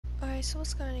Alright, so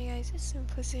what's going on, guys? It's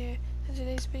Zoomplicit here, and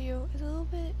today's video is a little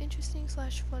bit interesting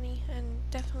slash funny and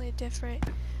definitely different.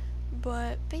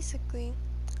 But basically,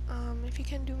 if you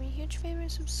can do me a huge favor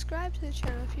and subscribe to the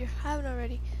channel if you haven't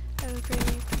already, I would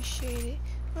greatly appreciate it.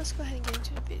 Let's go ahead and get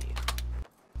into the video.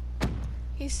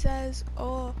 He says,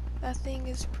 "Oh, that thing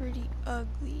is pretty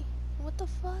ugly." What the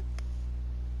fuck?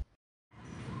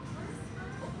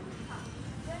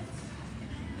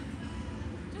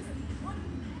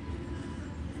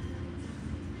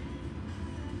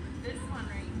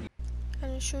 I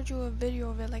just showed you a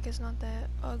video of it like it's not that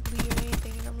ugly or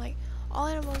anything, and I'm like, all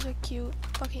animals are cute,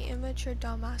 fucking immature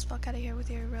dumbass, fuck out of here with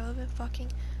your irrelevant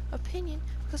fucking opinion,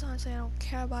 because honestly I don't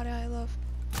care about it. I love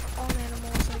all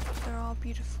animals, like they're all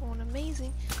beautiful and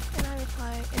amazing.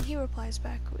 And he replies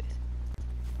back with,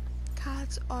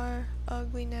 "Cats are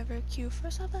ugly, never cute."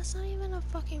 First off, that's not even a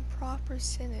fucking proper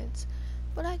sentence,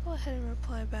 but I go ahead and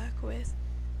reply back with,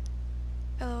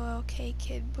 "LOLK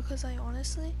kid," because I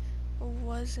honestly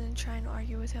wasn't trying to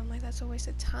argue with him, like that's a waste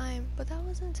of time, but that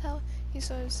wasn't until he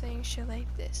started saying shit like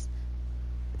this.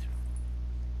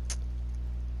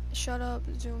 "Shut up,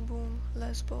 Zoom boom,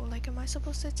 lesbo." Like, am I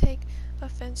supposed to take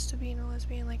offense to being a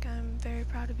lesbian? Like, I'm very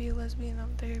proud to be a lesbian,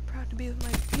 I'm very proud to be with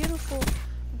my beautiful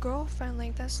girlfriend.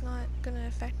 Like, that's not gonna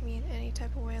affect me in any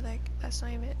type of way. Like, that's not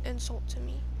even an insult to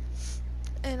me.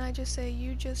 And I just say,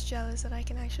 you just jealous that I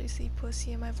can actually see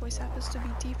pussy and my voice happens to be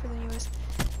deeper than yours.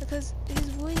 Because his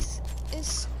voice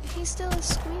is, he's still a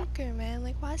squeaker, man.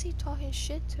 Like, why is he talking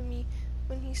shit to me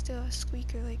when he's still a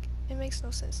squeaker? Like, it makes no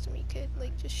sense to me, kid.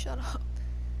 Like, just shut up.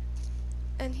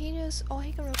 And all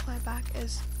he can reply back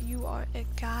is, "You are a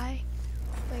guy."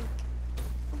 Like,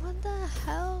 what the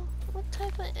hell? What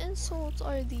type of insults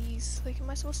are these? Like, am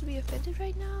I supposed to be offended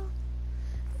right now?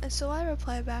 And so I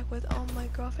reply back with, "My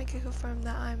girlfriend can confirm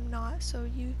that I'm not, so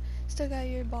you still got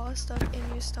your balls stuck in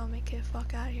your stomach, kid,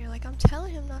 fuck out here." Like, I'm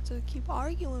telling him not to keep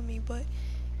arguing with me, but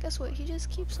guess what? He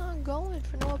just keeps on going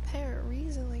for no apparent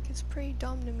reason. Like, it's pretty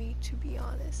dumb to me, to be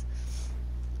honest.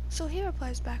 So he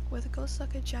replies back with, "Go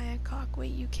suck a giant cock."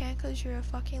 Wait, you can't cause you're a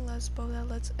fucking lesbo that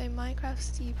lets a Minecraft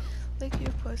Steve lick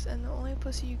your puss, and the only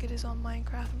pussy you get is on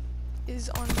Minecraft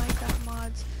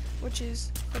mods, which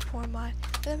is the porn mod.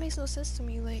 That makes no sense to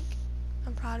me. Like,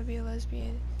 I'm proud to be a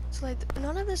lesbian. So like,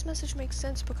 none of this message makes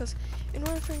sense, because in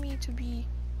order for me to be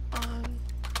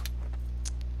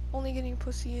only getting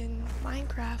pussy in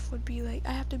Minecraft would be like,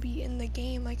 I have to be in the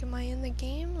game. Like, am I in the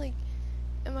game? Like,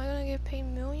 am I gonna get paid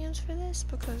millions for this?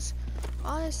 Because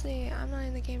honestly, I'm not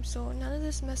in the game, so none of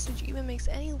this message even makes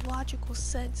any logical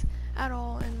sense at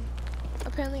all. And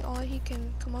apparently all he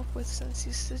can come up with, since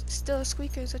he's still a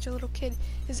squeaker, such a little kid,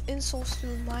 is insults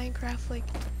through Minecraft. Like,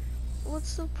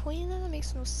 what's the point of that? That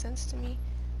makes no sense to me.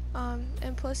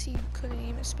 And plus he couldn't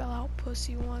even spell out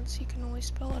pussy once. He can only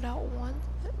spell it out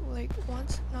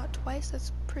once, not twice.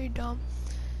 That's pretty dumb.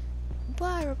 But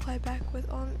I reply back with,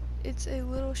 "It's a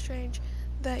little strange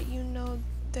that you know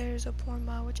there's a porn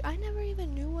mod," which I never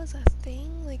even knew was a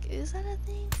thing. Like, is that a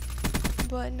thing?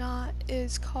 But not,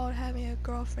 it's called having a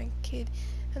girlfriend, kid.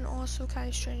 And also kind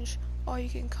of strange, all you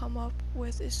can come up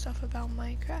with is stuff about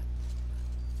Minecraft.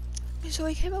 So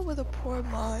he came up with a porn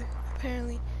mod,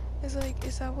 apparently. It's like,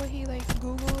 is that what he like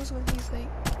Googles when he's like,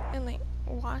 and like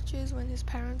watches when his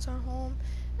parents are home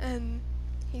and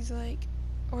he's like,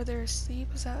 or they're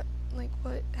asleep? Is that like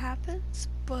what happens?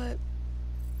 But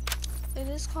it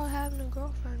is called having a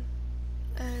girlfriend,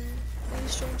 and it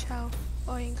is strange how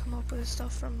all you can come up with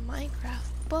stuff from Minecraft.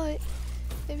 But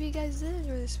if you guys did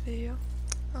enjoy this video,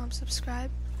 subscribe.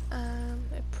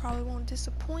 It probably won't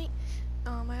disappoint.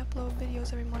 I upload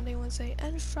videos every Monday, Wednesday,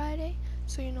 and Friday,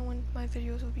 so you know when my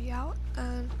videos will be out.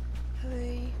 And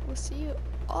we'll see you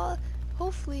all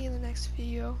hopefully in the next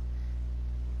video.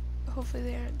 Hopefully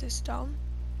they aren't this dumb.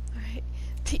 Alright,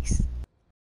 peace.